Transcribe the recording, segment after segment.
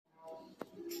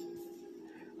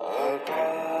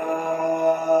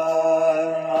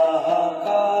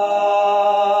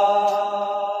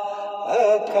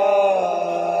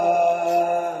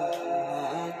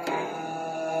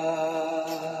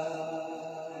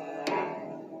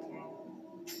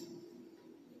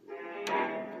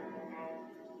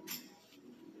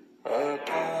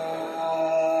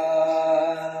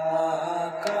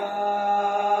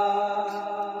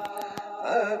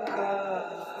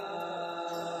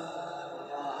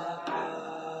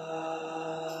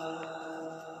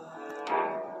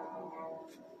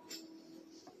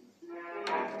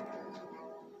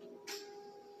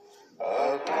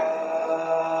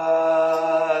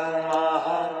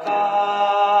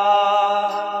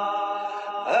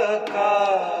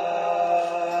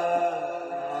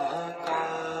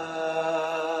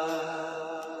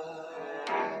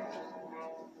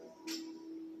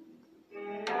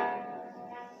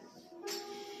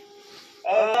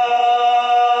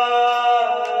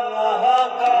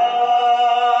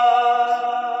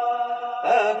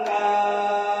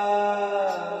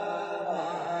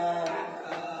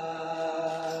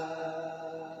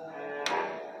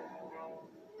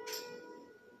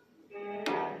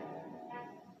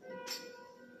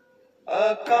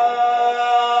Okay.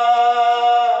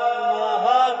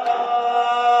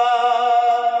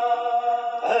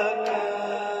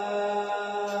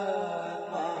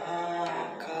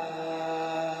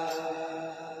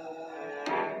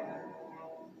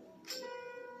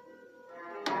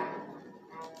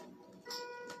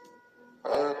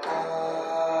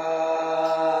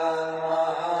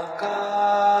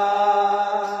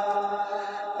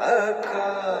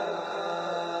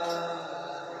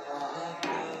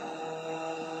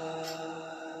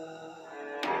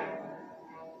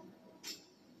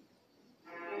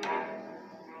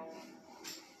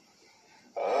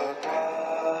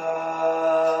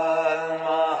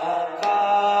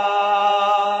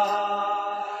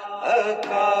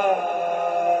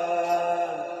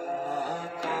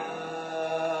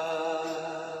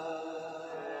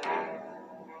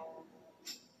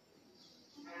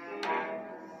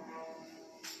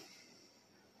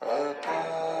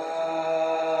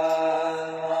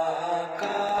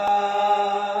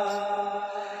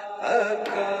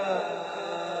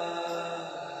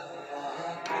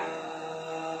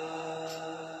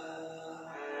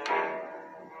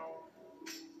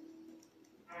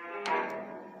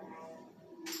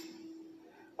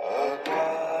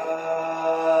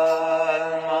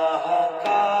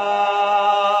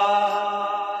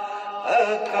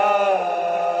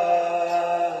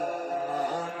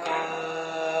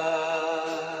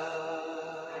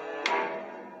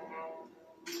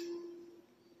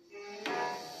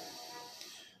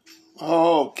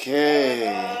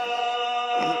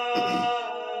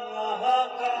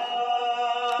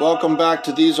 Welcome back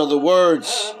to These Are the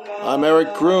Words. I'm Eric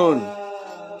Kroon.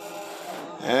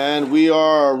 And we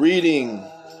are reading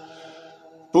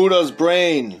Buddha's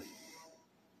Brain.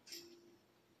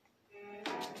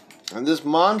 And this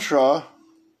mantra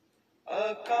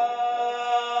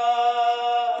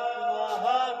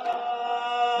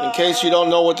in case you don't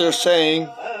know what they're saying,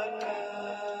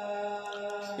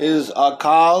 is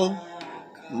Akal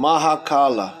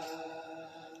Mahakala.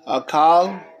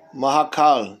 Akal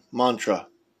Mahakal mantra.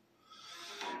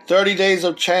 30 Days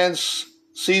of Chants,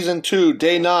 Season 2,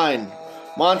 Day 9.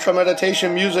 Mantra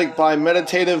meditation music by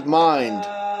Meditative Mind.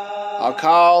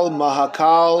 Akal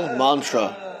Mahakal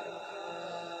mantra.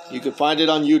 You can find it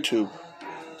on YouTube.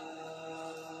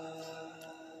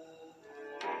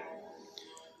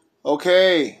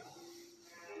 Okay.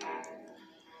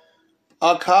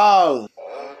 Akal.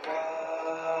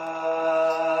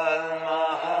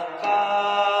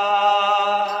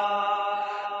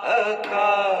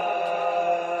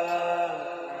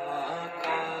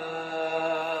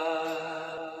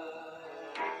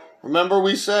 Remember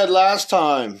we said last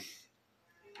time,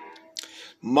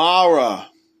 Mara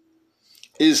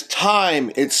is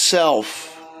time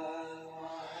itself.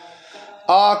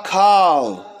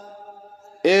 Akal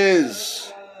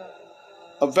is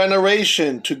a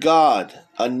veneration to God,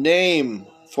 a name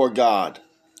for God.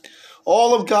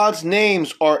 All of God's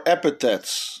names are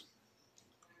epithets.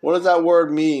 What does that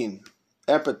word mean?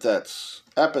 Epithets.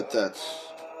 Epithets.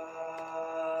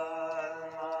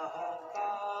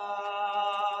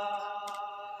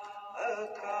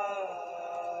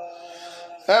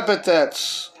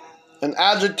 Epithets. An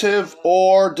adjective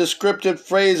or descriptive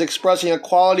phrase expressing a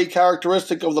quality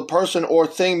characteristic of the person or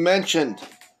thing mentioned.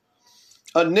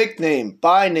 A nickname,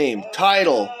 by name,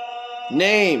 title,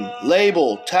 name,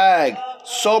 label, tag,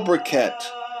 sobriquet.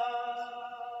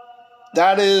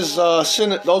 That is,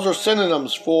 those are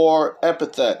synonyms for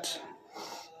epithet.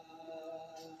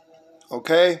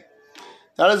 Okay?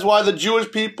 That is why the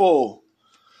Jewish people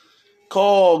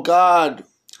call God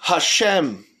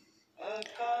Hashem.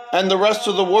 And the rest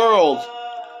of the world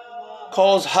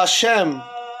calls Hashem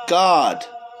God.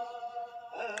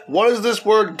 What is this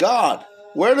word God?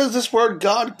 Where does this word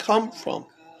God come from?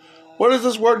 Where does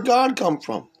this word God come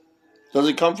from? Does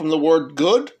it come from the word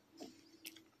good?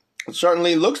 It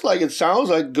certainly looks like it sounds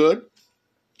like good.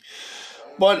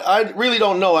 But I really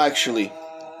don't know actually.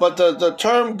 But the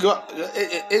term God,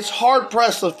 it's hard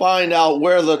pressed to find out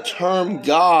where the term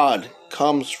God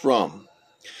comes from.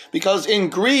 Because in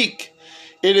Greek,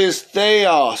 it is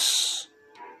theos.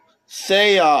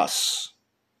 Theos.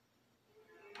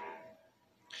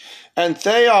 And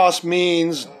theos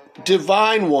means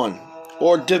divine one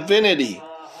or divinity.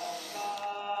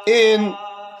 In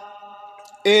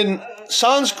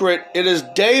Sanskrit, it is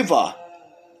deva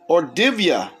or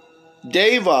divya.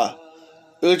 Deva,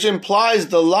 which implies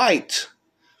the light.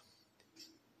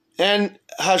 And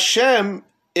Hashem,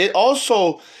 it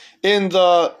also in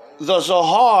the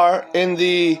Zohar,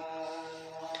 the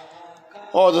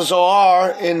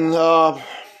Zohar in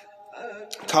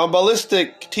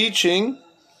Kabbalistic teaching,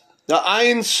 the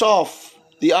Ein Sof,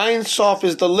 The Ein Sof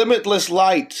is the limitless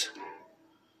light.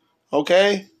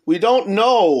 Okay? We don't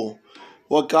know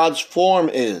what God's form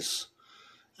is.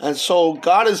 And so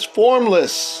God is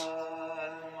formless.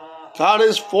 God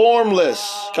is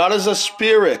formless. God is a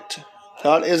spirit.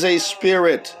 God is a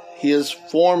spirit. He is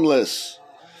formless.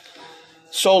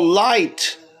 So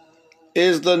light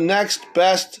is the next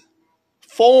best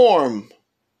form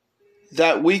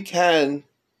that we can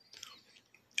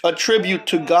attribute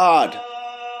to God.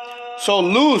 So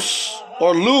luz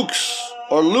or lux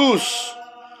or luz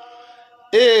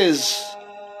is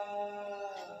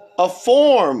a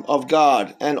form of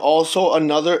God and also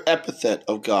another epithet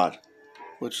of God,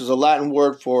 which is a Latin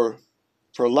word for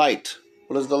light.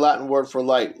 What is the Latin word for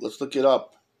light? Let's look it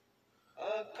up.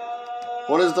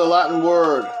 What is the Latin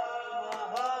word?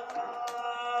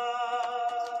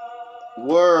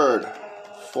 Word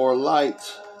for light.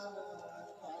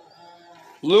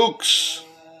 Lux.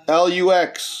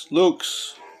 L-U-X.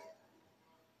 Lux.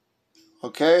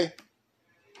 Okay?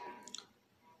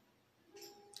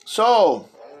 So,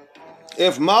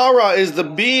 if Mara is the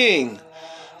being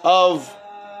of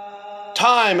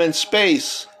time and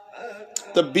space,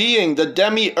 the being, the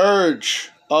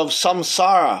demiurge of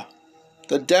samsara,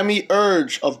 the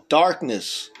demiurge of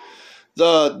darkness,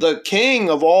 the king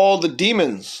of all the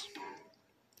demons,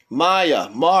 Maya,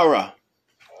 Mara.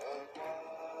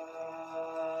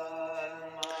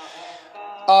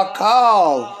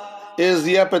 Akal is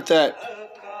the epithet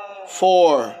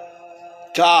for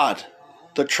God,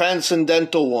 the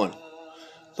transcendental one,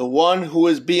 the one who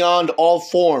is beyond all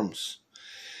forms.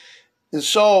 And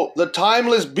so the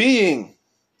timeless being,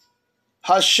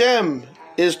 Hashem,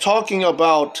 is talking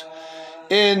about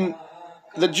in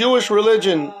the Jewish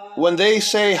religion. When they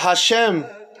say Hashem,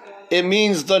 it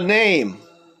means the name.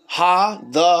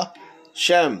 The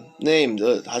Shem, name,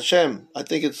 the Hashem. I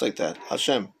think it's like that.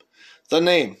 Hashem, the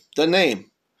name.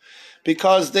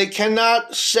 Because they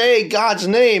cannot say God's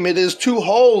name. It is too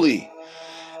holy.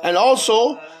 And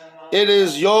also, it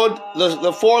is Yod,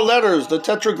 the four letters, the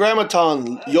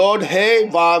tetragrammaton, Yod, He,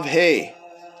 Vav, He.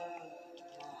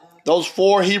 Those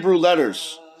four Hebrew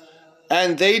letters.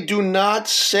 And they do not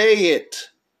say it.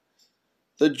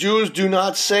 The Jews do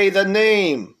not say the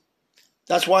name.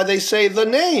 That's why they say the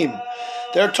name.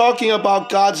 They're talking about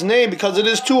God's name because it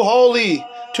is too holy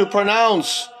to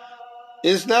pronounce.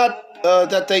 It's not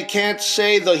that they can't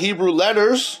say the Hebrew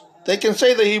letters. They can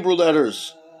say the Hebrew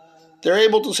letters. They're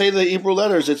able to say the Hebrew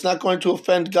letters. It's not going to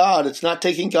offend God. It's not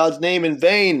taking God's name in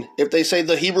vain if they say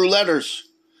the Hebrew letters.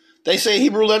 They say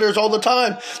Hebrew letters all the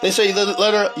time. They say the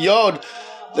letter Yod.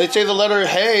 They say the letter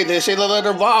Hey. They say the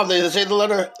letter Vav. They say the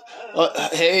letter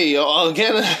Hey.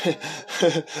 Again,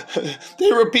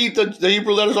 they repeat the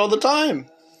Hebrew letters all the time.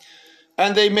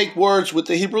 And they make words with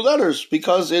the Hebrew letters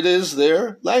because it is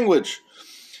their language.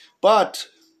 But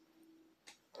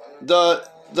the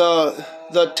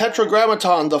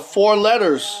tetragrammaton, the four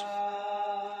letters,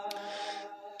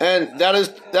 and that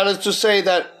is to say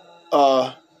that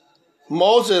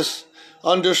Moses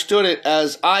understood it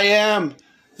as I am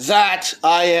that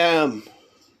I am.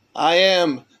 I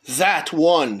am that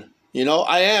one. You know,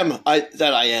 I am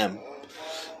that I am.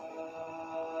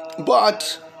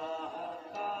 But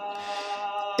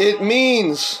it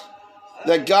means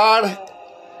that God,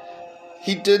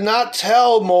 He did not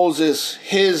tell Moses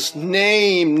his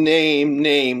name.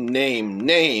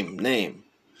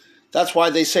 That's why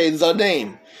they say the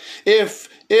name. If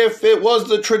it was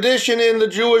the tradition in the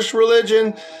Jewish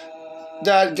religion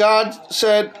that God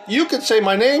said, you could say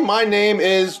my name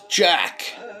is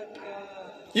Jack.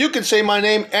 You can say my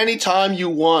name anytime you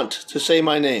want to say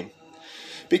my name.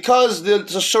 Because the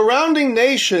surrounding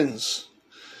nations,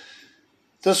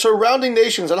 and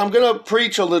I'm going to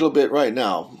preach a little bit right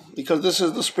now, because this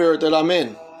is the spirit that I'm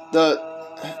in.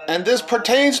 And this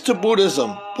pertains to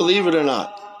Buddhism, believe it or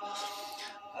not.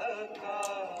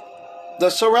 The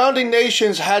surrounding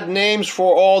nations had names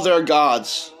for all their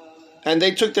gods, and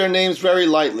they took their names very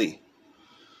lightly.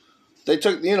 They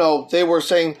took, they were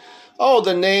saying, oh,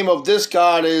 the name of this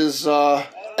god is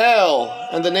El,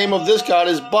 and the name of this god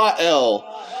is Baal,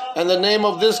 and the name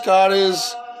of this god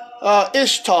is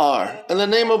Ishtar, and the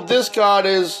name of this god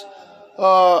is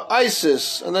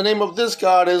Isis, and the name of this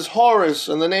god is Horus,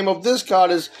 and the name of this god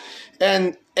is,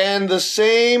 and the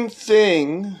same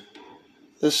thing,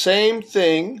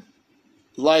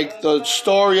 like the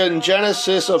story in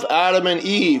Genesis of Adam and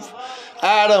Eve.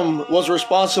 Adam was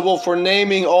responsible for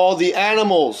naming all the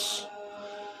animals,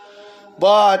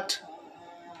 but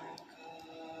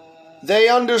they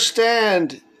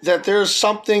understand that there's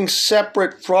something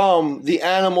separate from the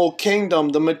animal kingdom,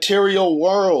 the material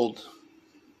world.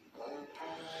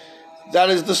 That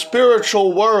is the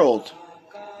spiritual world.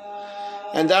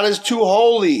 And that is too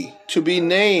holy to be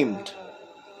named.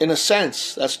 In a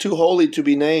sense, that's too holy to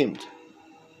be named.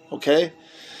 Okay?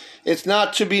 It's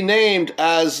not to be named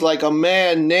as like a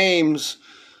man names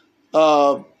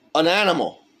an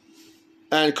animal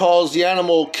and calls the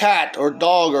animal cat or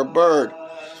dog or bird.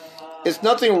 It's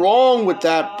nothing wrong with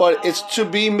that, but it's to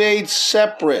be made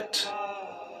separate.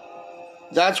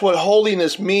 That's what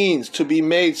holiness means, to be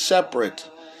made separate.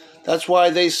 That's why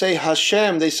they say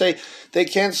Hashem. They say they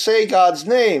can't say God's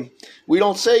name. We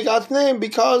don't say God's name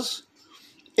because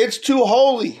it's too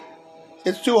holy.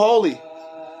 It's too holy.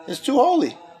 It's too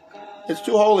holy. It's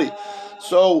too holy.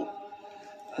 So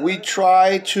we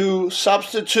try to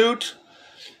substitute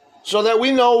so that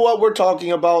we know what we're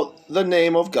talking about, the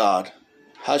name of God.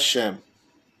 Hashem.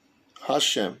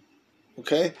 Hashem.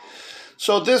 Okay?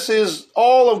 So this is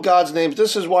all of God's names.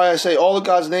 This is why I say all of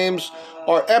God's names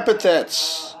are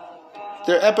epithets.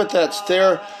 They're epithets.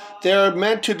 They're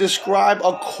meant to describe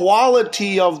a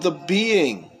quality of the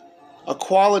being. A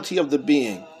quality of the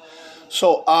being.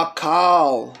 So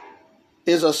Akal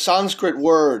is a Sanskrit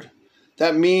word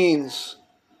that means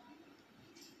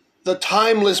the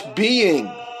timeless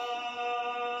being.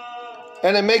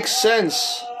 And it makes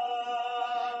sense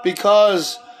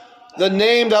because the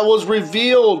name that was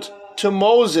revealed to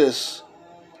Moses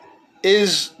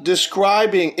is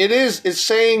describing, it's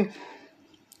saying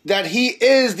that he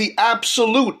is the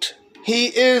absolute. He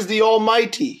is the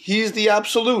Almighty. He is the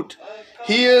absolute.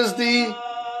 He is the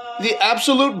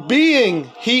absolute being.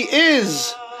 He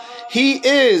is,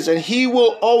 and he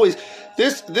will always.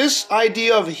 This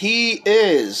idea of he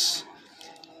is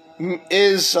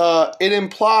it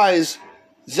implies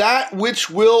that which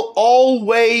will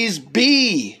always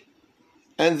be,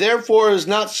 and therefore is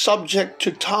not subject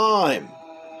to time.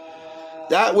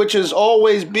 That which is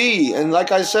always be. And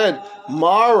like I said,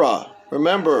 Mara,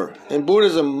 remember, in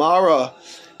Buddhism, Mara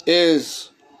is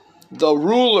the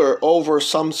ruler over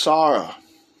samsara.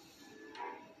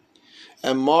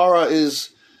 And Mara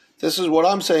is, this is what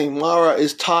I'm saying, Mara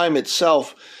is time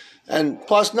itself. And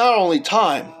plus not only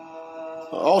time,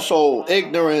 also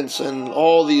ignorance and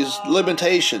all these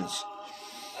limitations.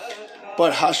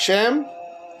 But Hashem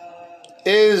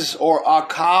is, or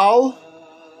Akal,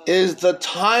 is the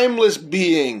timeless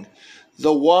being,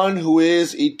 the one who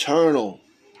is eternal.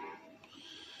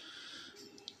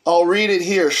 I'll read it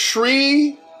here.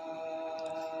 Shri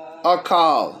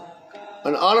Akal,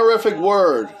 an honorific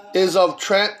word, is of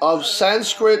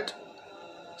Sanskrit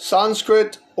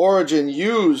origin,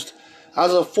 used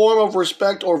as a form of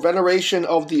respect or veneration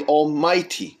of the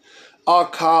Almighty.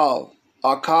 Akal,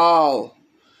 Akal,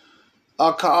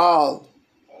 Akal,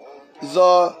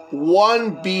 the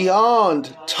one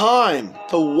beyond time,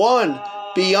 the one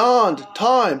beyond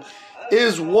time,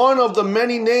 is one of the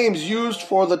many names used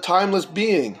for the timeless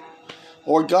being,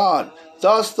 or God.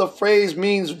 Thus, the phrase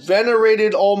means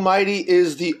venerated Almighty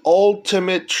is the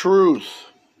ultimate truth.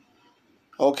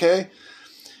 Okay?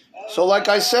 So like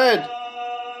I said,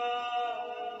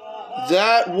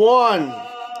 that one,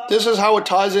 this is how it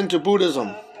ties into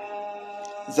Buddhism.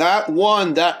 That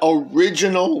one, that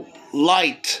original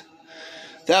light,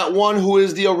 that one who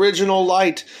is the original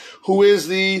light, who is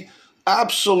the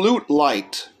absolute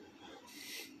light,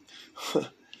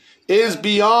 is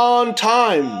beyond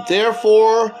time,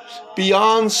 therefore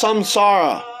beyond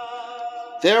samsara,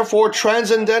 therefore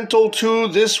transcendental to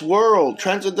this world,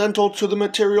 transcendental to the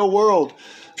material world,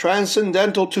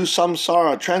 transcendental to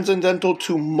samsara, transcendental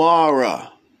to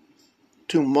Mara,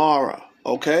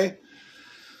 okay?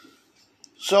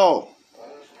 So,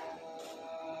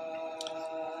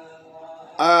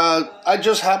 I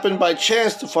just happened by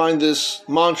chance to find this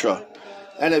mantra,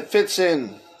 and it fits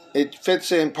in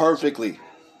perfectly,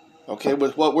 okay,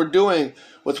 with what we're doing,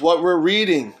 with what we're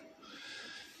reading.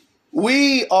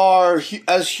 We are,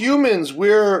 as humans,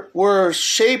 we're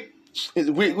shaped.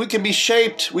 We can be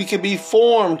shaped. We can be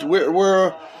formed.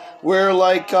 We're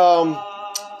like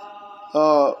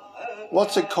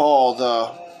what's it called?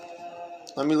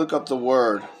 Let me look up the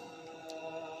word.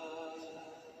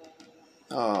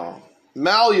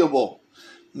 Malleable.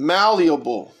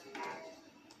 Malleable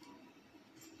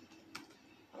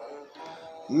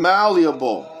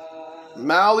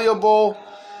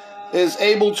is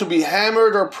able to be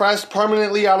hammered or pressed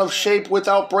permanently out of shape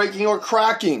without breaking or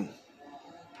cracking.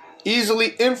 Easily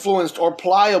influenced or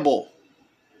pliable.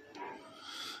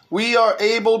 We are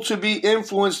able to be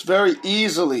influenced very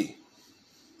easily.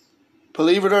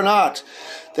 Believe it or not,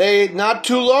 they not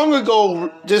too long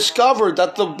ago discovered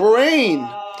that the brain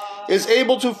is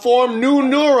able to form new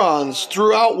neurons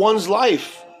throughout one's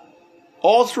life.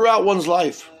 All throughout one's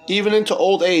life, even into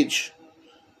old age.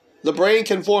 The brain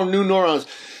can form new neurons.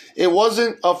 It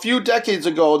wasn't a few decades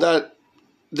ago that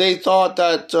they thought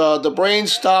that the brain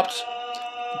stopped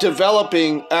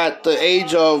developing at the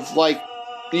age of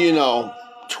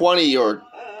 20 or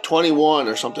 21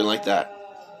 or something like that.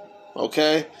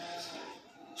 Okay?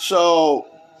 So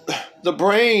the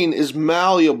brain is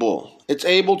malleable. It's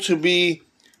able to be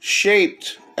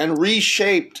shaped and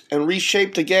reshaped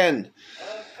again.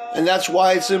 And that's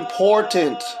why it's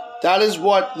important. That is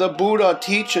what the Buddha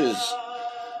teaches.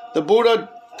 The Buddha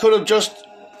could have just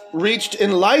reached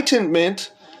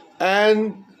enlightenment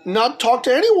and not talked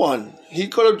to anyone. He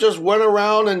could have just went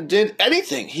around and did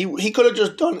anything. He could have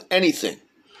just done anything.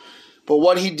 But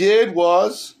what he did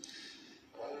was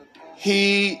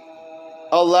he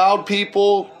allowed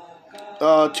people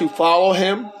to follow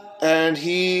him, and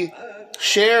he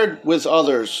shared with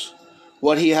others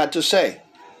what he had to say.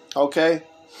 Okay?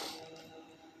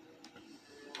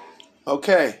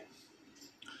 Okay.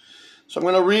 So I'm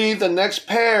going to read the next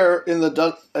pair in the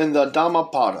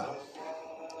Dhammapada.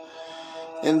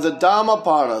 In the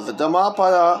Dhammapada,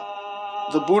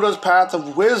 the Buddha's path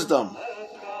of wisdom.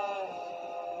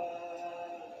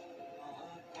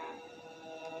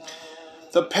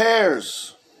 The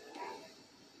pairs.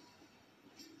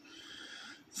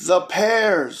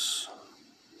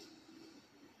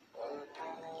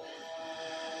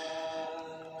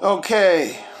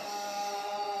 Okay.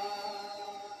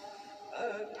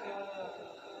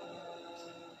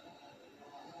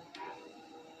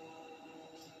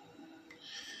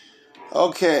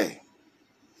 Okay.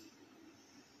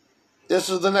 This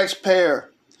is the next pair.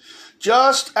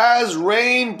 Just as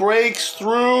rain breaks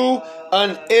through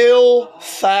an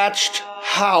ill-thatched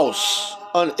house,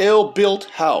 an ill-built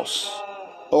house,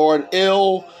 or an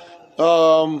ill-locked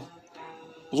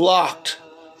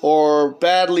or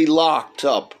badly locked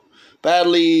up.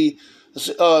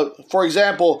 For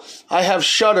example, I have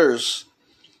shutters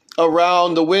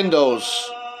around the windows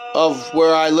of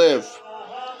where I live.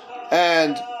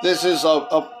 And this is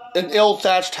an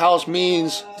ill-thatched house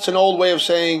means, it's an old way of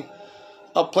saying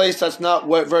a place that's not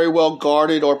very well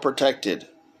guarded or protected.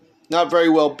 Not very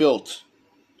well built.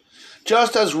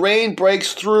 Just as rain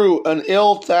breaks through an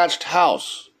ill-thatched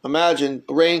house. Imagine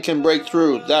rain can break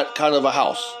through that kind of a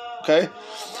house. Okay?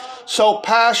 So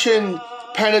passion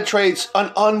penetrates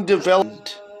an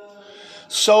undeveloped.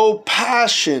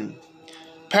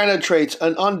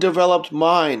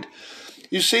 mind.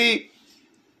 You see,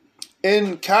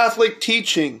 in Catholic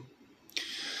teaching,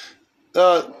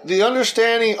 the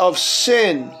understanding of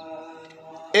sin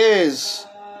is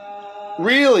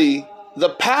really the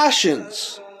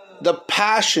passions that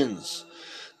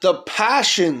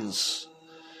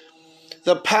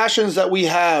we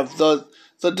have, the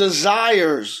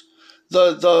desires,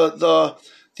 the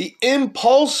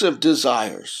impulsive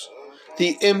desires,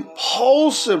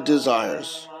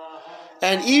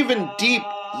 and even deep.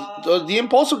 The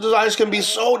impulsive desires can be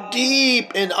so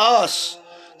deep in us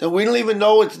that we don't even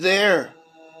know it's there.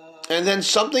 And then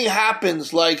something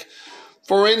happens, like,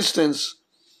 for instance,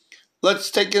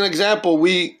 let's take an example.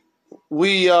 We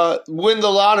win the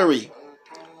lottery,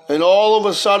 and all of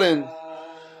a sudden,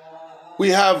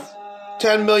 we have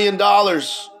 $10 million,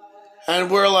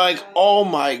 and we're like, oh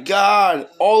my God.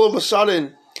 All of a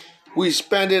sudden, we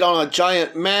spend it on a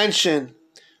giant mansion,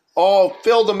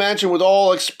 fill the mansion with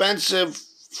all expensive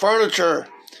furniture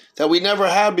that we never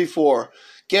had before,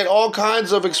 get all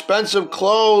kinds of expensive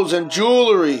clothes and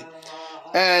jewelry,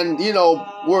 and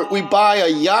we buy a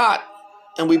yacht,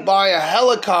 and we buy a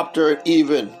helicopter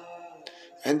even,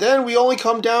 and then we're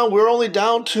only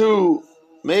down to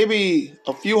maybe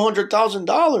a few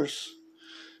 $100,000,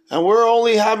 and we're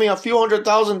only having a few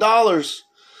 $100,000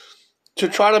 to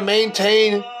try to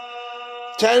maintain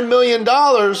 $10 million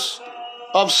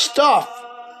of stuff.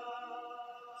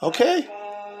 Okay?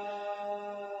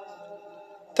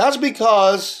 That's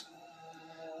because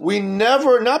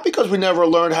not because we never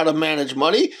learned how to manage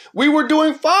money. We were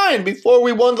doing fine before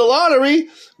we won the lottery.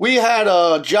 We had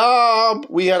a job,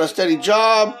 we had a steady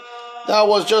job that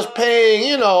was just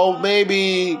paying,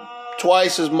 maybe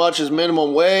twice as much as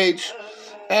minimum wage.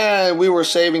 And we were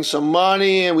saving some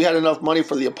money, and we had enough money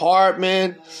for the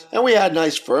apartment, and we had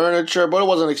nice furniture, but it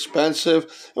wasn't expensive.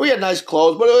 And we had nice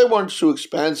clothes, but they weren't too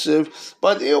expensive.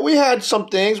 But we had some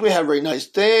things, we had very nice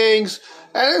things.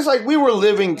 And it's like we were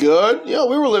living good, we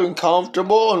were living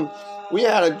comfortable, and we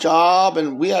had a job,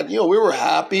 and we had, we were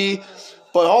happy.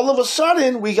 But all of a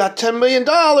sudden, we got $10 million,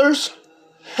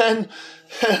 and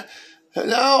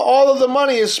now all of the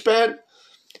money is spent,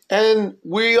 and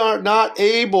we are not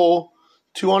able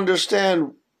to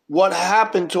understand what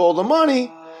happened to all the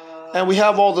money, and we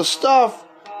have all the stuff,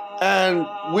 and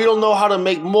we don't know how to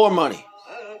make more money.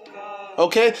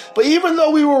 Okay? But even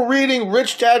though we were reading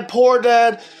Rich Dad, Poor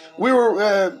Dad, we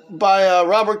were by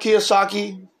Robert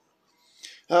Kiyosaki.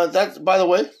 That, by the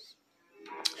way,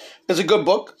 is a good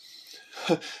book.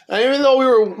 And even though we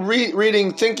were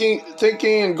reading Thinking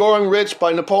and Growing Rich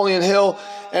by Napoleon Hill,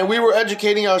 and we were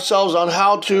educating ourselves on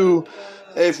how to,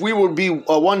 if we would be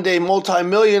one day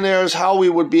multimillionaires, how we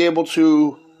would be able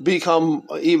to become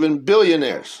even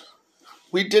billionaires.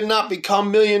 We did not become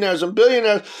millionaires and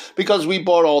billionaires because we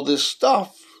bought all this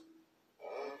stuff.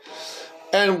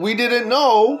 And we didn't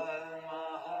know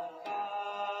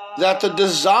that the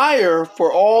desire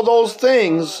for all those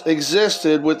things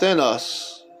existed within us.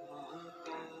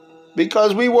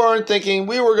 Because we weren't thinking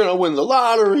we were going to win the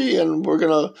lottery and we're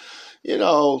going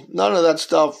to, none of that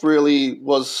stuff really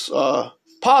was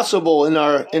possible in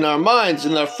our minds,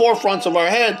 in the forefronts of our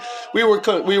head. We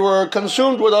were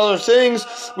consumed with other things.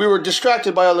 We were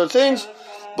distracted by other things.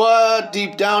 But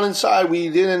deep down inside, we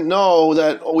didn't know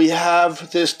that we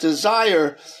have this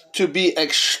desire to be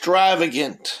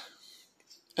extravagant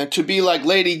and to be like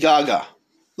Lady Gaga,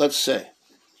 let's say.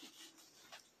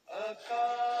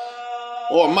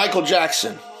 Or Michael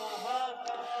Jackson,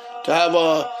 to have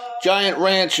a giant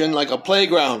ranch and like a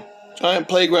giant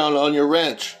playground on your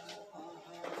ranch.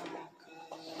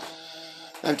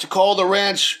 And to call the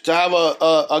ranch to have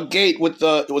a gate with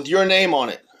your name on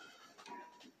it.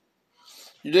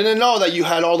 You didn't know that you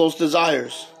had all those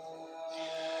desires.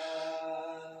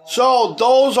 So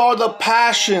those are the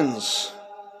passions.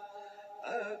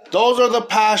 Those are the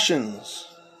passions.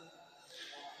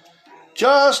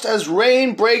 Just as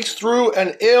rain breaks through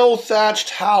an ill-thatched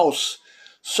house,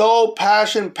 so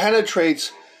passion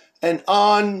penetrates an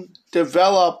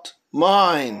undeveloped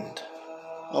mind.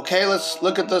 Okay, let's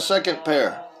look at the second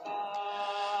pair.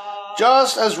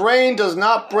 Just as rain does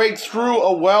not break through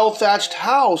a well-thatched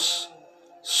house,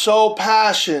 so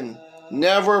passion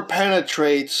never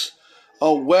penetrates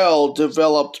a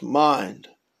well-developed mind.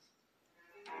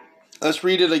 Let's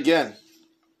read it again.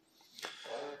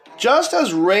 Just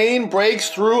as rain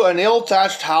breaks through an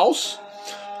ill-thatched house,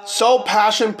 so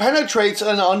passion penetrates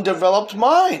an undeveloped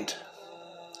mind.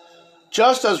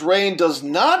 Just as rain does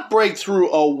not break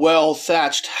through a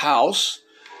well-thatched house,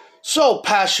 so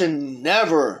passion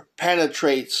never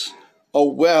penetrates a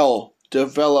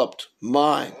well-developed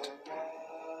mind.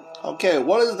 Okay,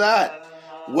 what is that?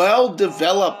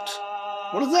 Well-developed.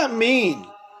 What does that mean?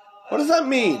 What does that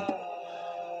mean?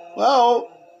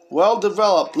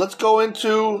 Well-developed. Let's go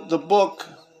into the book,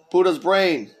 Buddha's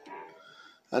Brain,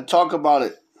 and talk about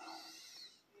it.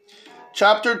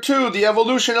 Chapter 2, The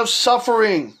Evolution of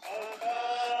Suffering.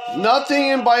 Nothing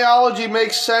in biology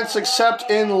makes sense except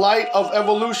in light of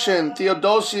evolution.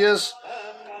 Theodosius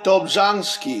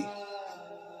Dobzhansky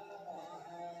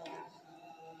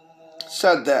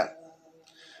said that.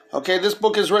 Okay, this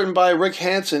book is written by Rick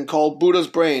Hanson, called Buddha's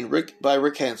Brain, by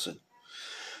Rick Hanson.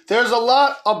 There's a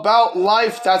lot about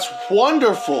life that's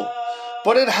wonderful,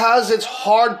 but it has its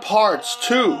hard parts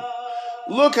too.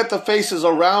 Look at the faces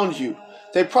around you.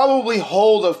 They probably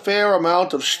hold a fair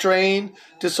amount of strain,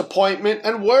 disappointment,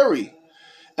 and worry.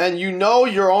 And you know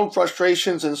your own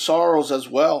frustrations and sorrows as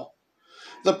well.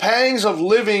 The pangs of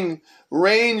living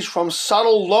range from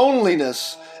subtle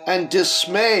loneliness and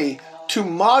dismay to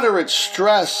moderate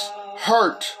stress,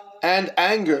 hurt, and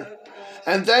anger,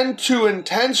 and then to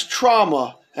intense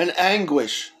trauma and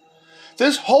anguish.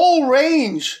 This whole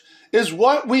range is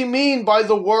what we mean by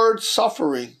the word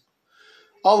suffering.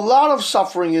 A lot of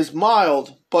suffering is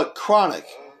mild but chronic,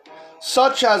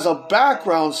 such as a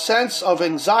background sense of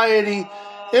anxiety,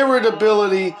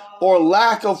 irritability, or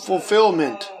lack of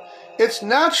fulfillment. It's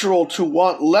natural to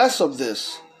want less of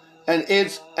this, and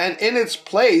in its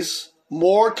place,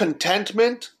 more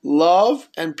contentment, love,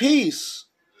 and peace.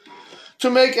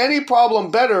 To make any problem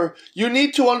better, you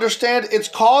need to understand its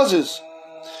causes.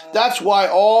 That's why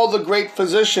all the great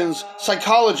physicians,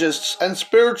 psychologists, and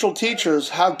spiritual teachers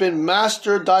have been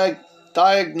master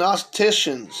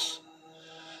diagnosticians.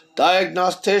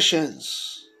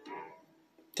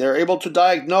 They're able to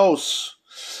diagnose.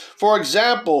 For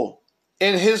example,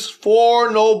 in his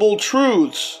Four Noble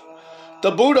Truths,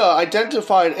 the Buddha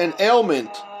identified an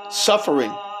ailment,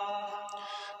 suffering,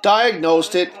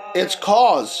 diagnosed its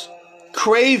cause,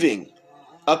 craving,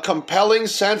 a compelling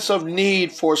sense of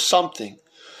need for something,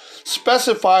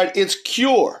 specified its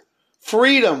cure,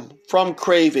 freedom from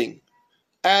craving,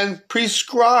 and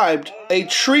prescribed a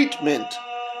treatment,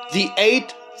 the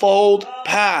Eightfold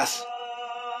Path.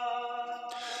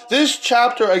 This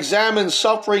chapter examines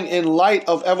suffering in light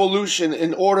of evolution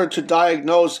in order to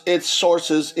diagnose its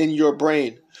sources in your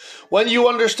brain. When you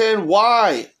understand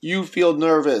why you feel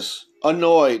nervous,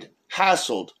 annoyed,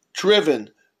 hassled,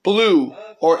 driven, blue,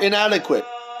 or inadequate.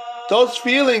 Those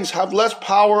feelings have less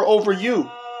power over you.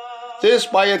 This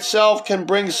by itself can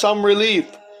bring some relief.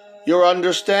 Your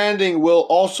understanding will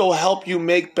also help you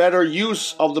make better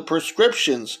use of the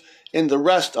prescriptions in the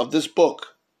rest of this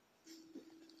book.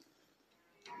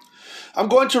 I'm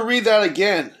going to read that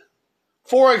again.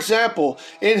 For example,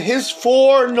 in his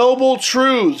Four Noble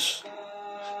Truths,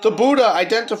 the Buddha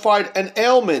identified an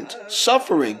ailment,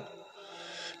 suffering,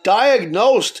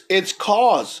 diagnosed its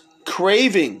cause,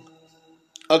 craving,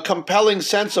 a compelling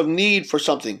sense of need for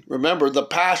something. Remember, the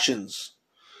passions.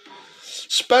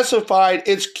 Specified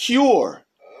its cure,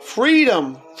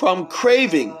 freedom from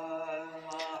craving,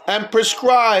 and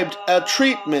prescribed a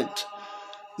treatment,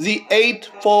 the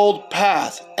Eightfold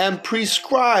Path, and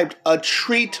prescribed a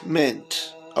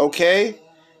treatment. Okay?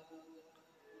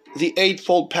 The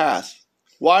Eightfold Path.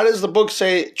 Why does the book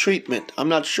say treatment? I'm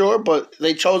not sure, but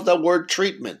they chose that word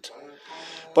treatment.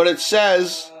 But it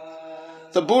says,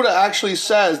 the Buddha actually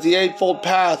says the Eightfold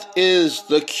Path is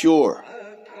the cure.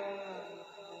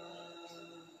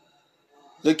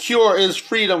 The cure is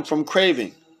freedom from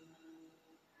craving.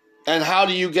 And how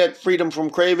do you get freedom from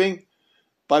craving?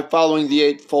 By following the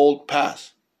Eightfold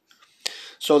Path.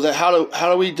 So that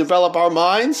how do we develop our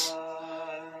minds?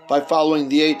 By following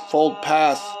the Eightfold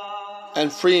Path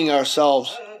and freeing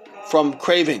ourselves from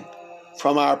craving,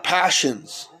 from our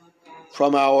passions,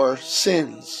 from our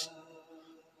sins.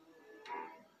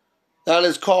 That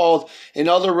is called, in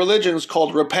other religions,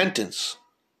 called repentance.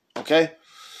 Okay?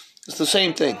 It's the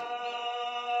same thing.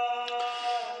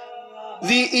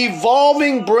 The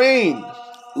evolving brain.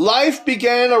 Life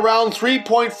began around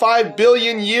 3.5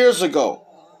 billion years ago.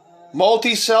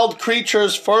 Multi-celled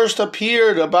creatures first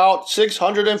appeared about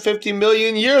 650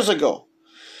 million years ago.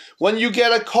 When you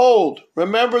get a cold,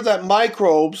 remember that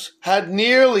microbes had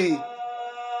nearly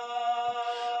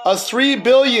a 3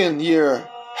 billion year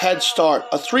head start.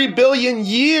 A 3 billion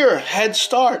year head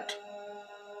start.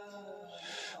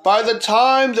 By the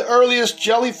time the earliest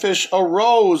jellyfish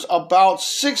arose about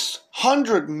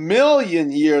 600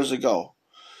 million years ago,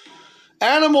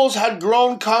 animals had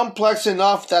grown complex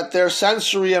enough that their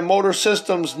sensory and motor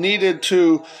systems needed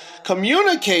to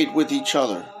communicate with each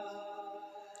other.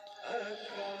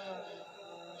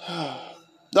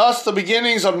 Thus, the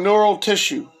beginnings of neural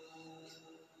tissue.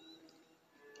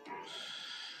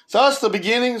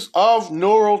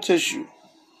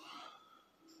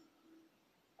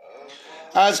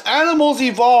 As animals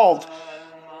evolved,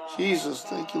 Jesus,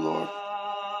 thank you, Lord.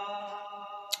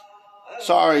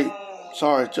 Sorry,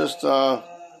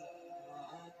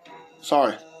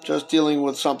 just dealing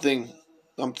with something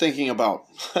I'm thinking about.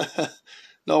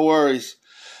 No worries.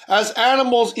 As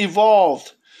animals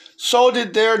evolved, so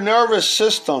did their nervous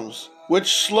systems,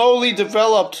 which slowly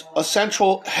developed a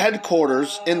central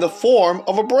headquarters in the form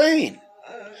of a brain.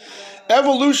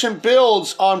 Evolution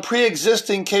builds on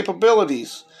pre-existing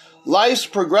capabilities. Life's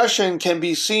progression can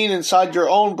be seen inside your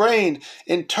own brain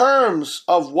in terms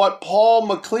of what Paul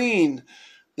MacLean,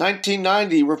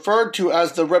 1990, referred to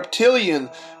as the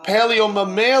reptilian,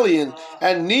 paleomammalian,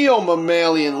 and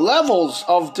neomammalian levels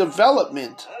of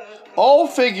development. All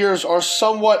figures are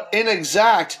somewhat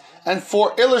inexact and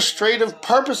for illustrative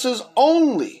purposes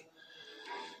only.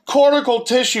 Cortical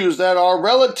tissues that are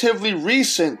relatively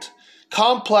recent,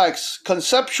 complex,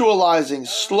 conceptualizing,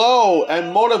 slow,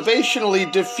 and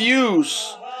motivationally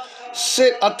diffuse,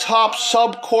 sit atop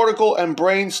subcortical and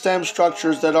brainstem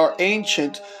structures that are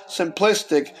ancient,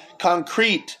 simplistic,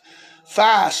 concrete,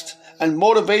 fast, and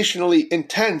motivationally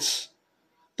intense.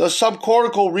 The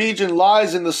subcortical region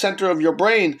lies in the center of your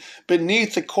brain,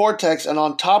 beneath the cortex and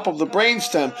on top of the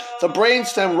brainstem. The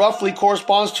brainstem roughly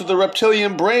corresponds to the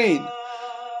reptilian brain,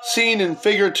 seen in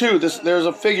Figure 2. There's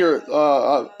a figure,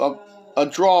 a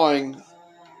drawing.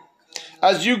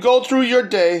 As you go through your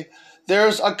day,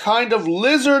 there's a kind of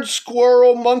lizard,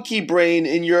 squirrel, monkey brain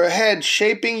in your head,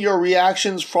 shaping your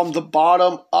reactions from the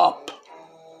bottom up.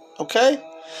 Okay?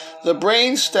 The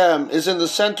brain stem is in the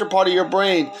center part of your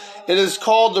brain. It is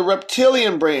called the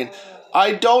reptilian brain.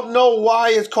 I don't know why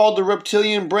it's called the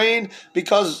reptilian brain,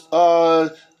 because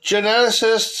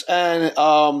geneticists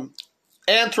and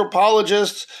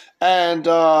anthropologists and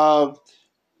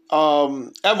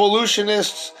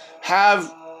evolutionists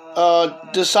have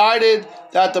decided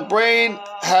that the brain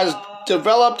has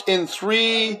developed in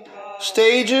 3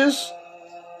 stages,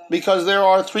 because there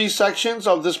are 3 sections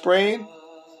of this brain,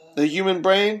 the human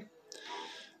brain.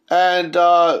 And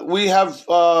we have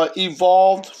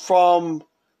evolved from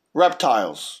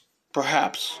reptiles,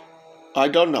 perhaps. I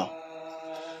don't know.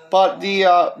 But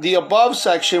the above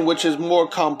section, which is more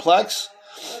complex,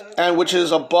 and which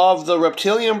is above the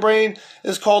reptilian brain,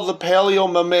 is called the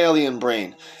paleomammalian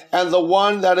brain. And the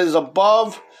one that is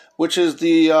above, which is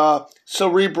the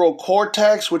cerebral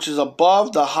cortex, which is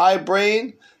above the high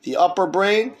brain, the upper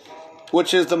brain,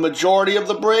 which is the majority of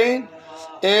the brain,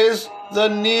 is the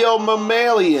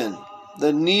neomammalian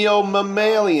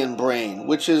brain,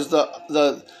 which is the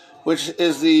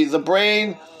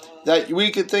brain that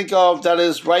we could think of that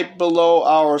is right below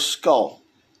our skull.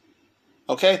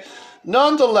 Okay?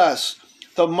 Nonetheless,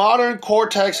 the modern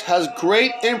cortex has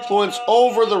great influence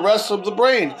over the rest of the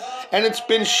brain, and it's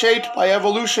been shaped by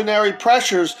evolutionary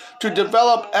pressures to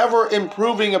develop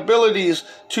ever-improving abilities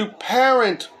to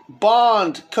parent,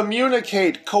 bond,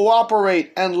 communicate,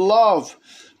 cooperate, and love.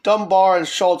 Dunbar and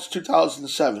Schultz,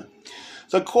 2007.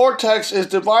 The cortex is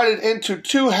divided into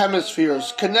two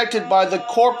hemispheres connected by the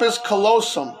corpus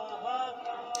callosum.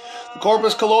 The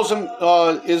corpus callosum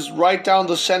is right down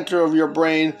the center of your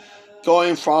brain,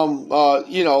 going from,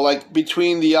 like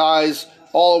between the eyes,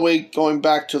 all the way going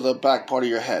back to the back part of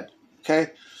your head.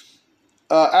 Okay?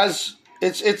 As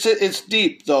it's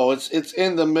deep though. It's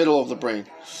in the middle of the brain.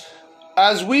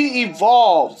 As we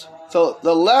evolved,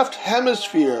 the left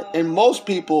hemisphere in most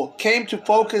people came to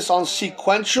focus on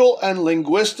sequential and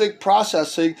linguistic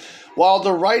processing, while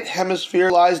the right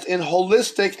hemisphere lies in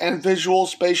holistic and visual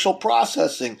spatial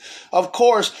processing. Of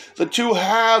course, the two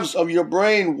halves of your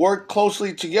brain work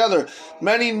closely together.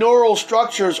 Many neural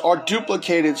structures are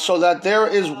duplicated so that there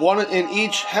is one in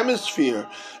each hemisphere.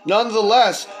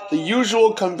 Nonetheless, the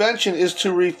usual convention is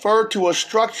to refer to a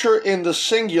structure in the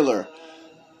singular.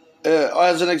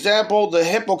 As an example, the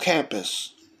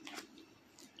hippocampus,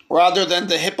 rather than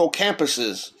the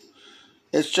hippocampuses.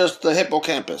 It's just the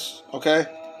hippocampus, okay?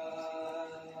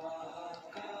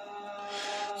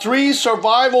 3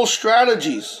 survival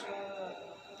strategies.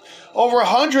 Over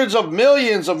hundreds of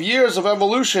millions of years of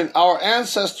evolution, our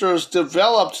ancestors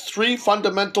developed 3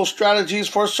 fundamental strategies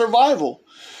for survival.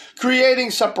 Creating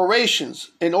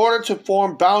separations in order to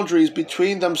form boundaries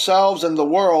between themselves and the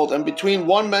world, and between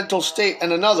one mental state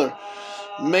and another.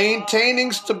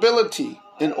 Maintaining stability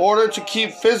in order to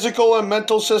keep physical and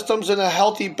mental systems in a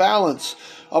healthy balance.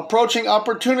 Approaching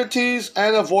opportunities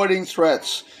and avoiding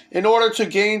threats in order to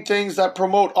gain things that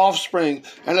promote offspring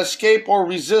and escape or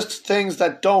resist things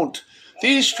that don't.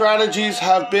 These strategies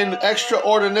have been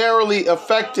extraordinarily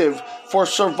effective for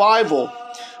survival.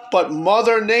 But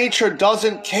Mother Nature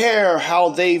doesn't care how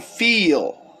they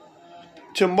feel.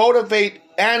 To motivate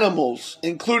animals,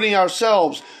 including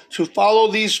ourselves, to follow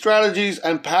these strategies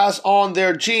and pass on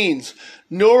their genes,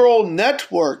 neural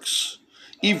networks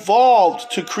evolved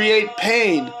to create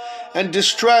pain and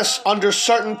distress under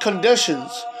certain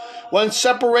conditions. When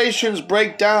separations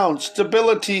break down,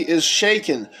 stability is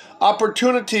shaken,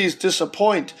 opportunities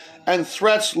disappoint, and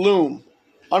threats loom.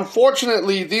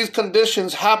 Unfortunately, these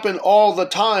conditions happen all the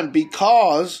time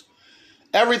because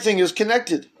everything is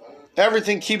connected.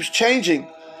 Everything keeps changing.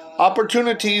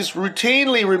 Opportunities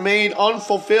routinely remain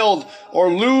unfulfilled or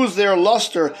lose their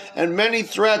luster, and many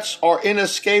threats are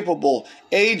inescapable,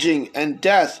 aging and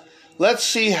death. Let's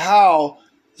see how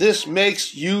this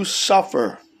makes you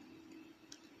suffer.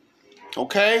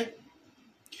 Okay?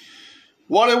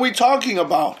 What are we talking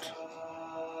about?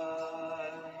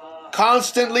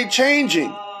 Constantly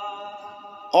changing,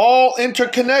 all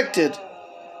interconnected.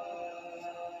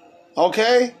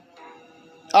 Okay?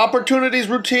 Opportunities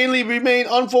routinely remain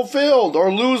unfulfilled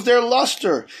or lose their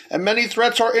luster, and many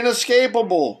threats are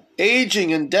inescapable,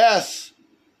 aging and death.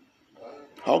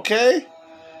 Okay?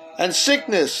 And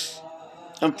sickness,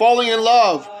 and falling in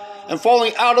love, and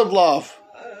falling out of love,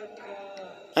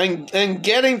 and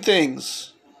getting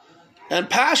things, and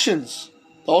passions.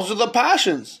 Those are the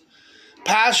passions.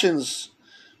 Passions.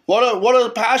 What are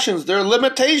passions? They're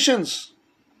limitations.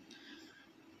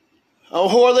 Oh,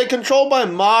 who are they controlled by?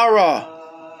 Mara.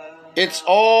 It's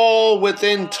all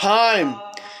within time.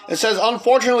 It says,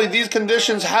 unfortunately, these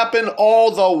conditions happen all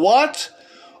the what?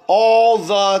 All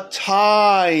the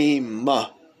time.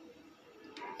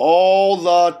 All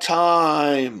the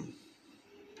time.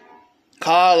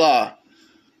 Kala.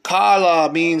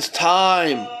 Kala means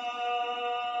time.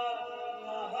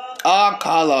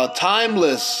 Akala,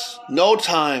 timeless, no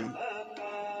time.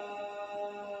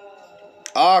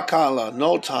 Akala,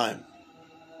 no time.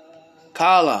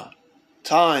 Kala,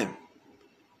 time.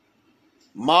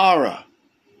 Mara,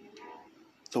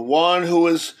 the one who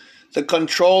is the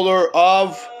controller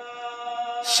of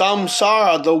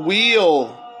samsara, the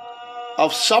wheel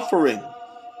of suffering.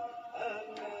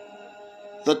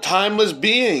 The timeless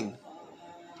being.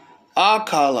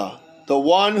 Akala, the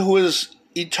one who is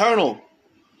eternal.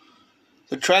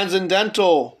 The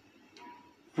transcendental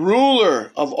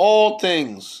ruler of all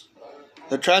things,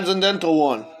 the transcendental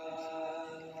one,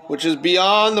 which is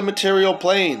beyond the material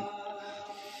plane.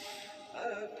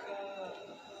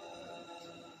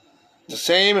 The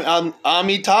same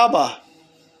Amitabha.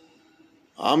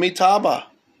 Amitabha.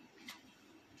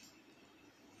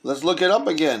 Let's look it up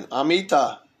again.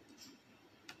 Amita.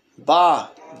 Ba.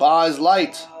 Ba is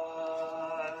light.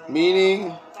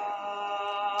 Meaning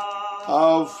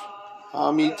of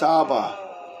Amitabha.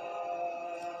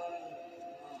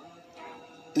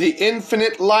 The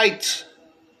infinite light.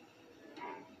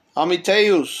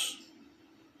 Amiteus.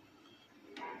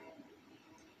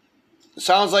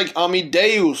 Sounds like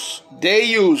Amideus.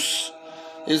 Deus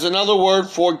is another word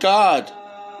for God.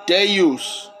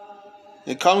 Deus.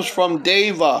 It comes from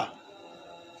Deva,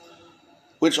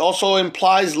 which also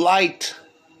implies light.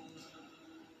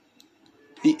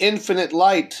 The infinite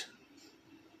light.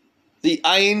 The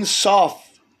Ein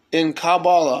Sof in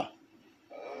Kabbalah.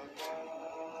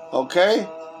 Okay?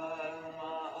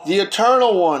 The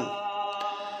eternal one.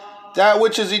 That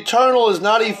which is eternal is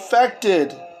not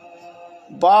affected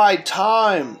by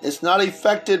time. It's not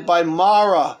affected by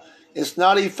Mara. It's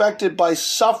not affected by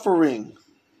suffering.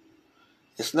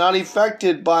 It's not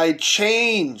affected by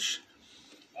change.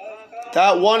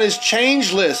 That one is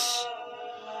changeless.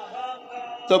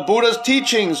 The Buddha's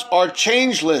teachings are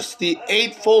changeless. The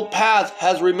Eightfold Path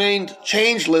has remained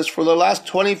changeless for the last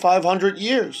 2,500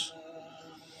 years.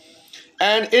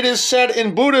 And it is said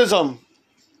in Buddhism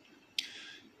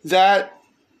that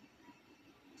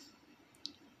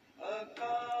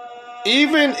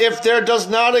even if there does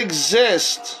not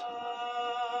exist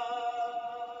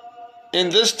in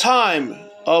this time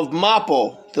of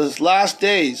Mappo, the last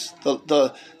days,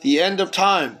 the end of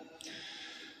time,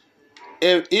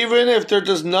 even if there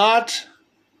does not,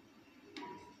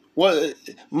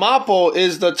 Mappo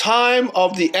is the time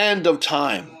of the end of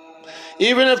time.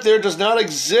 Even if there does not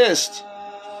exist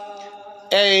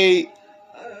a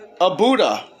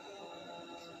Buddha,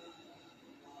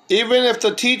 even if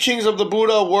the teachings of the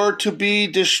Buddha were to be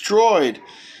destroyed,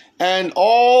 and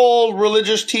all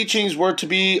religious teachings were to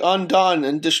be undone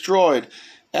and destroyed,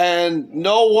 and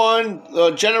no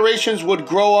one, generations would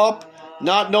grow up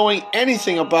not knowing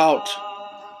anything about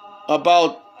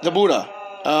the Buddha,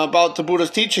 about the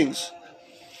Buddha's teachings.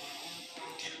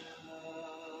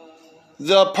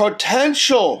 The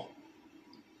potential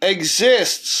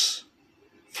exists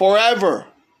forever,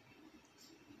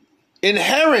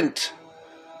 inherent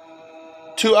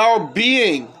to our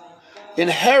being,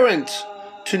 inherent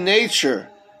to nature,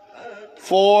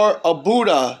 for a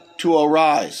Buddha to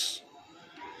arise.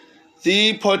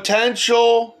 The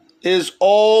potential is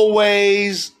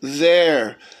always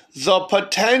there. The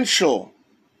potential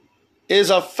is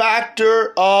a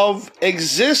factor of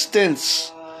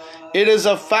existence. It is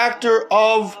a factor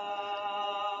of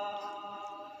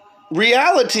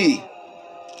reality.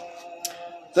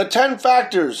 The 10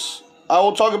 factors. I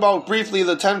will talk about briefly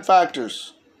the 10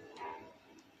 factors.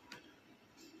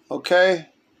 Okay?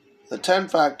 The 10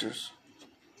 factors.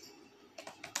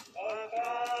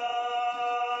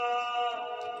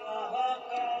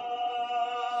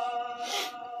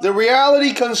 The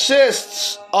reality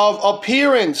consists of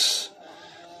appearance,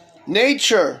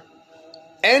 nature,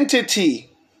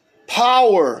 entity,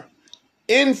 power,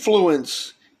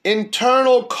 influence,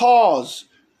 internal cause,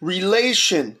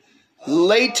 relation,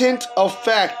 latent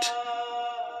effect,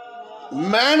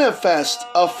 manifest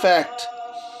effect,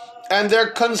 and their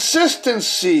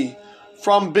consistency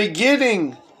from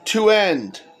beginning to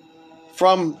end.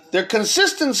 From their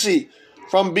consistency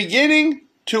from beginning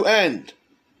to end.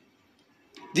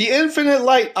 The infinite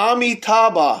light,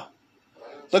 Amitabha,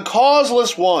 the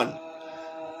causeless one,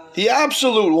 the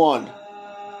absolute one,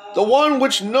 the one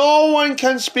which no one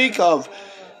can speak of.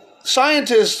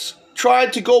 Scientists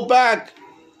tried to go back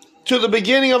to the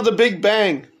beginning of the Big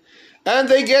Bang, and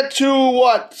they get to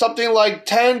what? Something like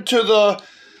 10 to the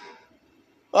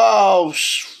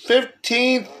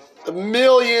 15th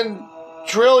million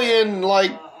trillion,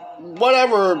 like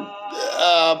whatever,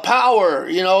 power,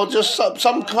 just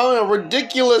some kind of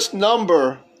ridiculous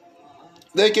number.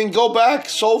 They can go back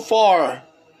so far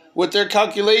with their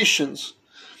calculations.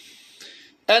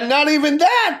 And not even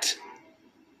that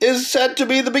is said to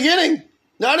be the beginning.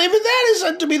 Not even that is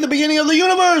said to be the beginning of the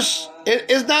universe. It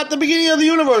is not the beginning of the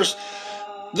universe.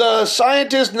 The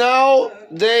scientists now,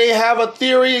 they have a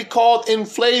theory called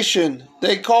inflation.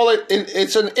 They call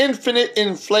it's an infinite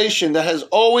inflation that has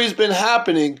always been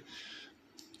happening.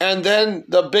 And then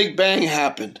the Big Bang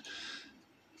happened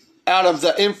out of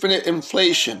the infinite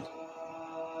inflation.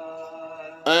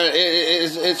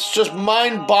 It's just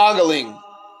mind-boggling,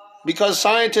 because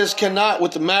scientists cannot,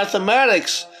 with the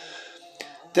mathematics,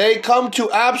 They come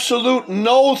to absolute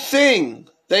no thing.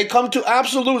 They come to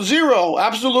absolute zero,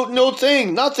 absolute no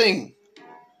thing, nothing.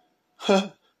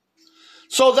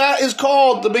 So that is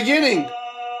called the beginning.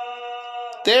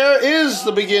 There is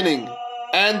the beginning,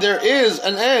 and there is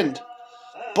an end.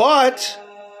 But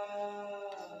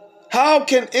how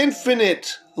can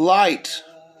infinite light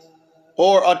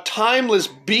or a timeless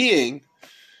being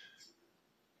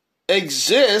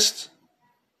exist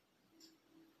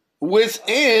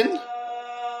within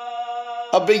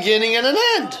a beginning and an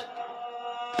end?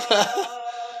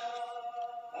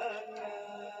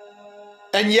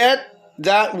 And yet,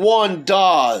 that one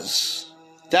does.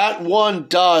 That one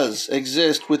does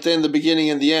exist within the beginning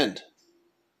and the end.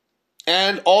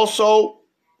 And also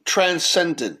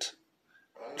transcendent.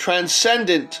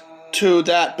 Transcendent to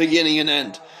that beginning and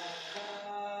end.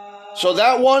 So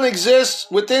that one exists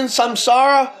within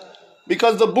samsara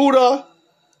because the Buddha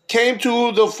came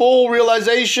to the full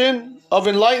realization of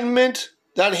enlightenment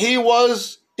that he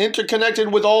was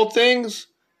interconnected with all things.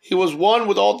 He was one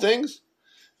with all things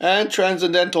and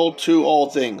transcendental to all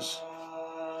things.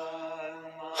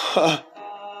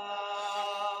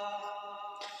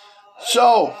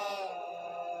 So,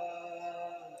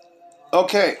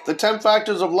 okay, the 10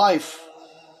 factors of life.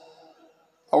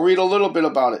 I'll read a little bit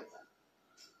about it.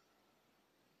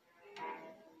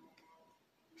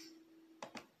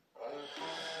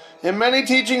 In many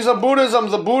teachings of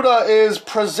Buddhism, the Buddha is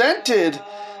presented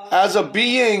as a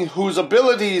being whose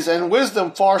abilities and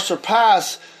wisdom far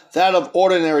surpass that of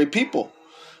ordinary people.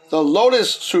 The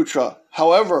Lotus Sutra,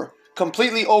 however,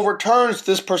 completely overturns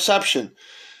this perception,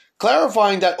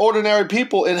 clarifying that ordinary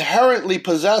people inherently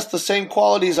possess the same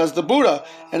qualities as the Buddha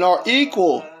and are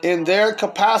equal in their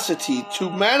capacity to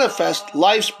manifest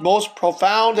life's most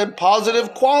profound and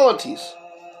positive qualities.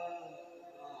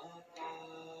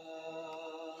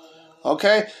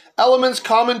 Okay, elements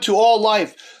common to all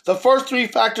life. The first 3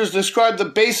 factors describe the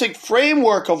basic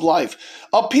framework of life.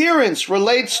 Appearance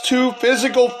relates to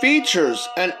physical features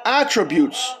and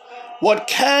attributes, what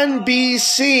can be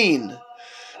seen.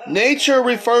 Nature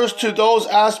refers to those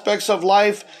aspects of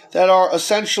life that are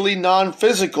essentially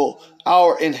non-physical,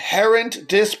 our inherent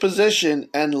disposition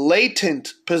and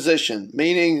latent position,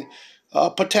 meaning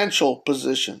potential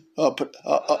position, a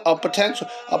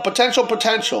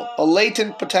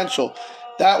latent potential,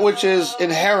 that which is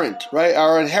inherent, right?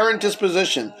 Our inherent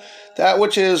disposition, that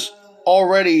which is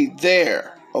already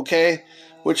there, okay?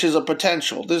 Which is a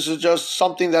potential. This is just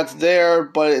something that's there,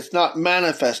 but it's not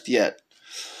manifest yet.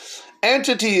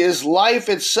 Entity is life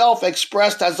itself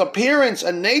expressed as appearance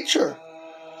and nature.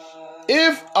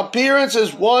 If appearance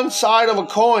is one side of a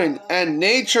coin and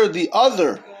nature the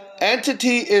other,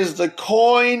 entity is the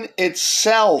coin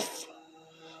itself.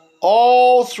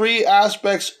 All 3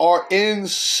 aspects are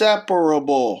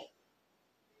inseparable.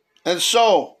 And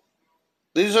so,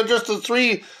 these are just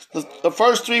the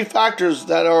first 3 factors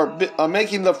that are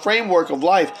making the framework of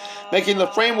life, making the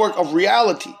framework of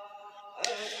reality.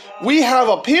 We have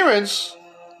appearance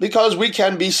because we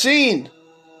can be seen.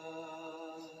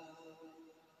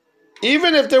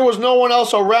 Even if there was no one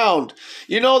else around.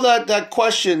 You know that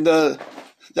question,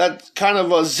 that kind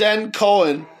of a Zen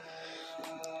koan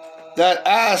that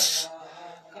asks,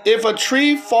 if a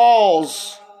tree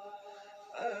falls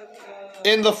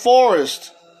in the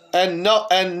forest and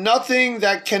nothing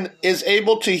that is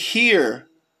able to hear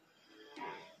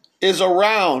is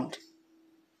around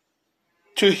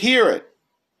to hear it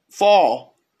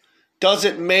fall, does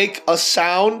it make a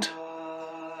sound?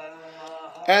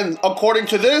 And according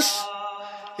to this,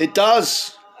 it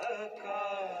does.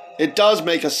 It does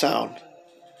make a sound.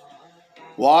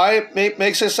 Why it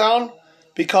makes a sound?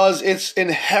 Because it's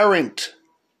inherent.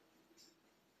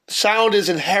 Sound is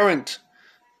inherent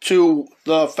to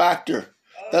the factor.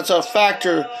 That's a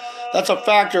factor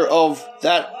of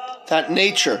that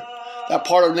nature, that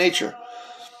part of nature.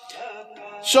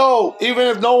 So, even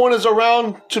if no one is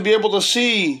around to be able to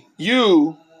see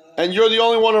you, and you're the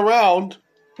only one around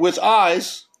with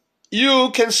eyes,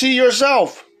 you can see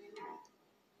yourself.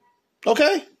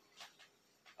 Okay?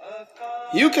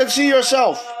 You can see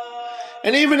yourself.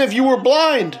 And even if you were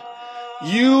blind,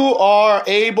 you are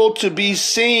able to be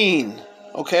seen.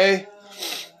 Okay?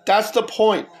 That's the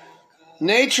point.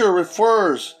 Nature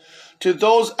refers to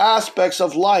those aspects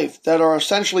of life that are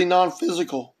essentially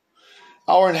non-physical,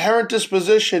 our inherent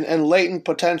disposition and latent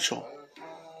potential.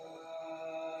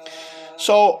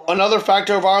 So, another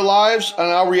factor of our lives and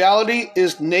our reality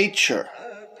is nature.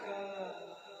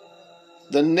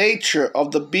 The nature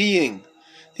of the being,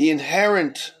 the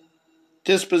inherent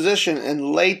disposition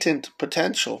and latent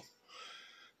potential,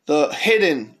 the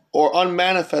hidden or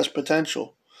unmanifest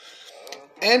potential.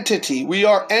 Entity, we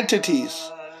are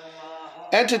entities.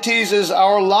 Entities is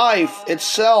our life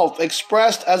itself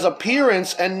expressed as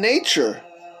appearance and nature,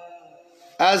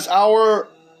 as our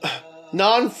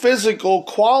non-physical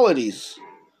qualities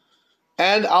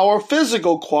and our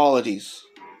physical qualities,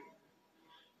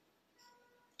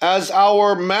 as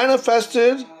our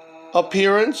manifested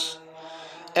appearance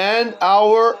and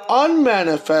our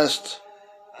unmanifest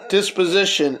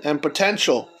disposition and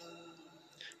potential.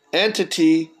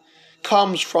 Entity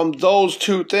comes from those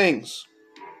two things.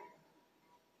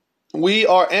 We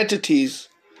are entities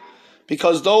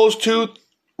because those two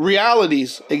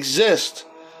realities exist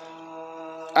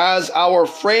as our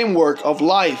framework of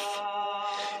life.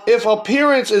 If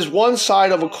appearance is one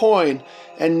side of a coin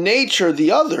and nature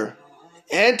the other,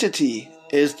 entity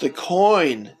is the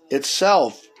coin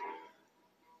itself.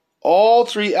 All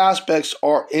three aspects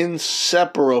are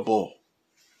inseparable.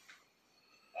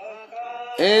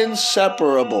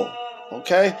 Inseparable.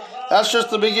 Okay? That's just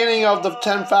the beginning of the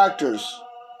 10 factors.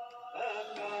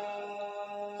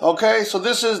 Okay, so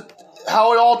this is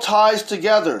how it all ties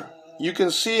together. You can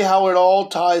see how it all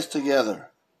ties together.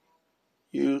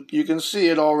 You can see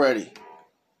it already.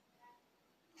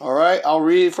 Alright, I'll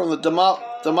read from the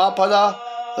Dhammapada,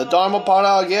 the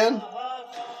Dharmapada again.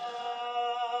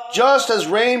 Just as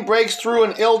rain breaks through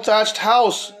an ill-thatched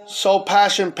house, so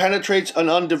passion penetrates an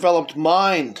undeveloped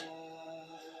mind.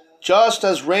 Just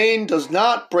as rain does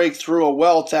not break through a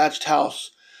well-thatched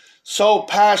house, so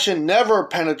passion never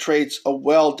penetrates a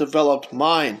well-developed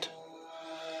mind.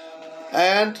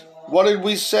 And what did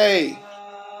we say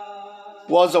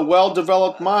was a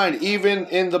well-developed mind, even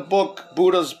in the book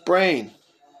Buddha's Brain?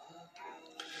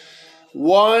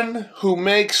 One who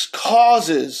makes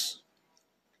causes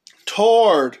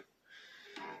toward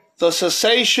the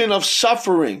cessation of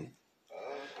suffering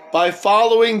by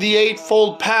following the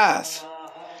Eightfold Path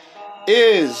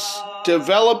is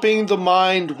developing the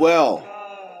mind well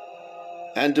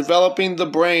and developing the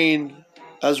brain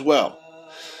as well.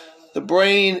 The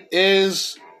brain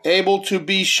is able to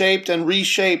be shaped and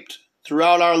reshaped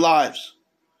throughout our lives.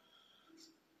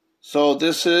 So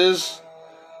this is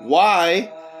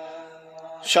why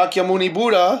Shakyamuni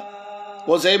Buddha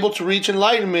was able to reach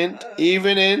enlightenment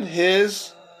even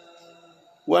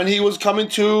when he was coming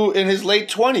to in his late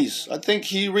 20s. I think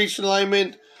he reached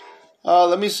enlightenment.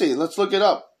 Let me see. Let's look it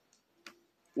up.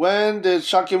 When did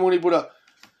Shakyamuni Buddha?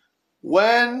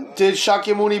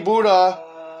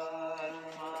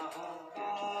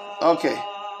 Okay.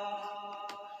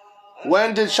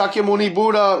 When did Shakyamuni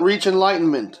Buddha reach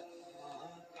enlightenment?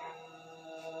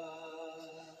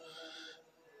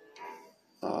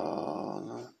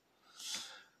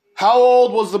 How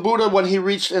old was the Buddha when he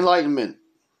reached enlightenment?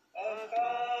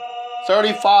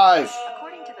 35.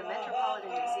 According to the Metropolitan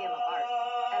Museum of Art,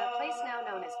 at a place now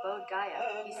known as Bodh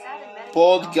Gaya, he sat and meditated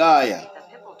Bodh Gaya. beneath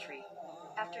a pipal tree.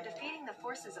 After defeating the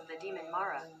forces of the demon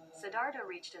Mara, Siddhartha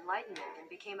reached enlightenment and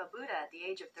became a Buddha at the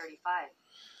age of 35.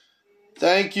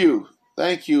 Thank you.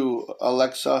 Thank you,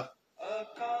 Alexa.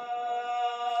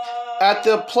 At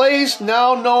the place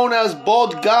now known as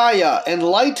Bodh Gaya,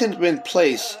 enlightenment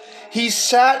place, he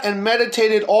sat and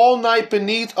meditated all night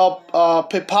beneath a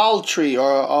pipal tree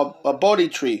or a bodhi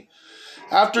tree.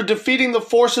 After defeating the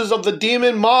forces of the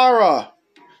demon Mara,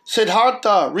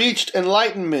 Siddhartha reached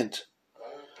enlightenment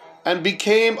and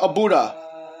became a Buddha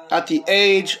at the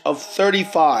age of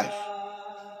 35.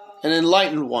 An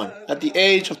enlightened one at the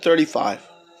age of 35.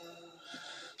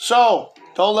 So,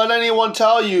 don't let anyone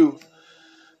tell you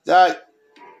that,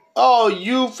 oh,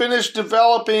 you finished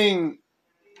developing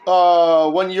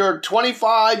when you're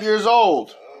 25 years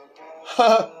old.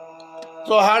 So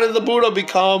how did the Buddha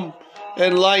become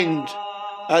enlightened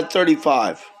at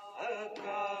 35?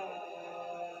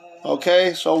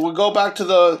 Okay, so we'll go back to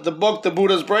the book, The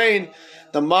Buddha's Brain.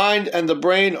 The mind and the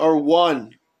brain are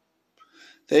one.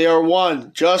 They are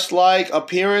one, just like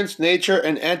appearance, nature,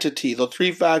 and entity. The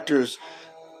three factors,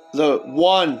 the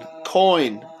one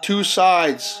coin, two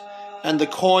sides, and the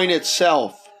coin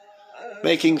itself,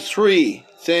 making three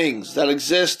things that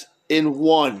exist in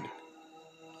one.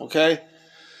 Okay?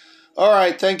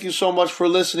 Alright, thank you so much for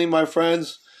listening, my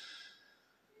friends.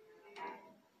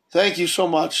 Thank you so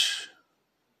much.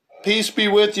 Peace be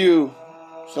with you.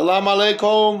 Salam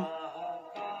alaikum.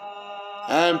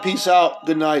 And peace out.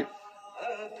 Good night.